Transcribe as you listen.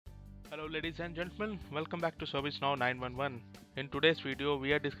Hello ladies and gentlemen, welcome back to ServiceNow 911. In today's video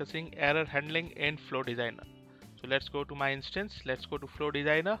we are discussing error handling in Flow Designer. So let's go to my instance, let's go to Flow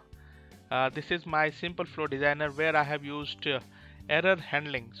Designer. This is my simple Flow Designer where I have used error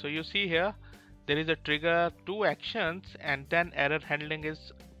handling. So you see here there is a trigger, two actions, and then error handling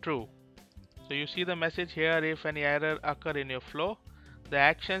is true. So you see the message here, if any error occur in your flow, the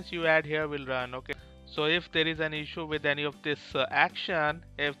actions you add here will run. Okay, so if there is an issue with any of this action,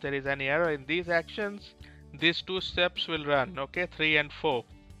 if there is any error in these actions, these two steps will run. Okay, 3 and 4.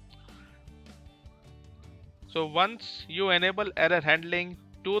 So once you enable error handling,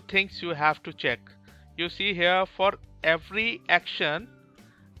 two things you have to check. You see here for every action,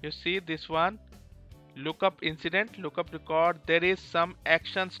 you see this one, lookup incident, lookup record, there is some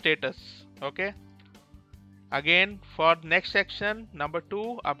action status. Okay, again for next action number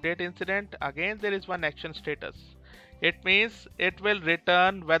 2, update incident, again there is one action status. It means it will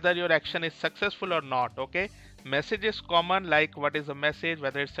return whether your action is successful or not. Okay, message is common, like what is the message,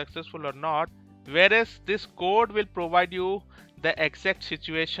 whether it's successful or not, whereas this code will provide you the exact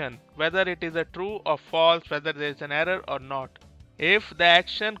situation, whether it is a true or false, whether there is an error or not. If the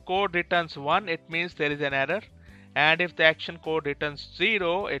action code returns 1, it means there is an error, and if the action code returns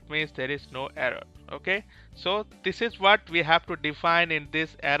 0, it means there is no error. Okay, so this is what we have to define in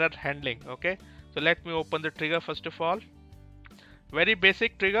this error handling. Okay, so let me open the trigger first of all. Very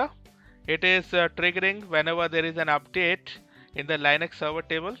basic trigger. It is triggering whenever there is an update in the Linux server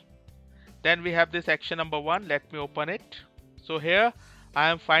table. Then we have this action number 1. Let me open it. So here I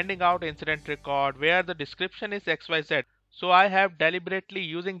am finding out incident record where the description is XYZ. So I have deliberately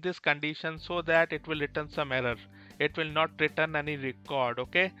using this condition so that it will return some error. It will not return any record.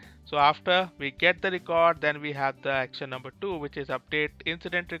 Okay, so after we get the record, then we have the action number 2, which is update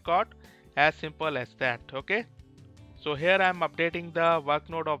incident record. As simple as that. Okay, so here I am updating the work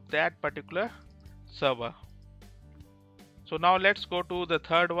node of that particular server. So now let's go to the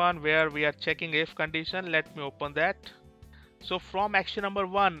third one where we are checking if condition. Let me open that. So from action number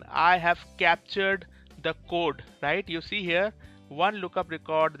 1, I have captured the code, right? You see here, one lookup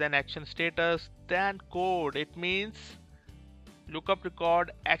record, then action status, then code. It means lookup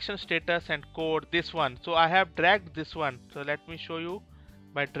record, action status, and code, this one. So I have dragged this one. So let me show you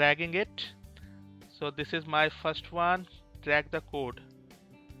by dragging it. So this is my first one, drag the code.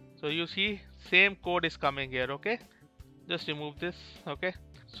 So you see same code is coming here. Okay, just remove this. Okay,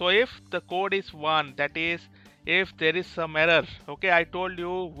 so if the code is 1, that is if there is some error. Okay, I told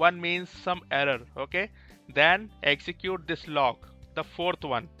you 1 means some error. Okay, then execute this log, the fourth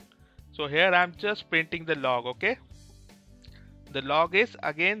one. So here I'm just printing the log. Okay, the log is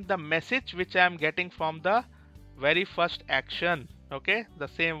again the message which I am getting from the very first action. Okay, the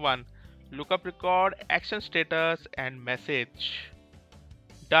same one, lookup record, action status, and message.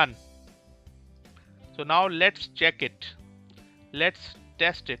 Done. So now let's check it, let's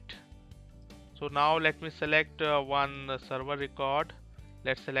test it. So now let me select one server record.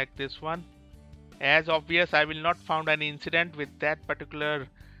 Let's select this one. As obvious, I will not found any incident with that particular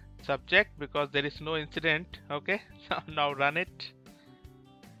subject because there is no incident. Okay, now run it.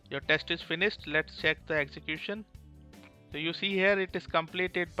 Your test is finished. Let's check the execution. So you see here it is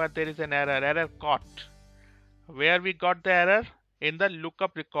completed, but there is an error caught. Where we got the error? In the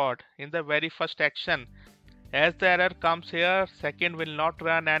lookup record, in the very first action. As the error comes here, second will not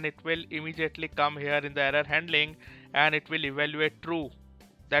run and it will immediately come here in the error handling and it will evaluate true.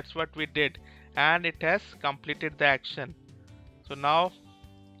 That's what we did, and it has completed the action. So now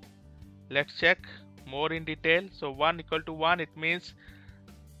let's check more in detail. So 1 equal to 1, it means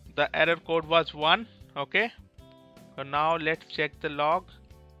the error code was 1. Okay, so now let's check the log.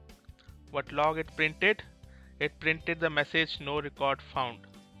 What log it printed? It printed the message no record found.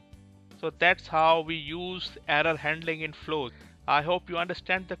 So that's how we use error handling in flows. I hope you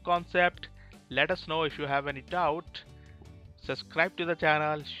understand the concept. Let us know if you have any doubt. Subscribe to the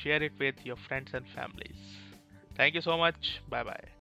channel, share it with your friends and families. Thank you so much. Bye bye.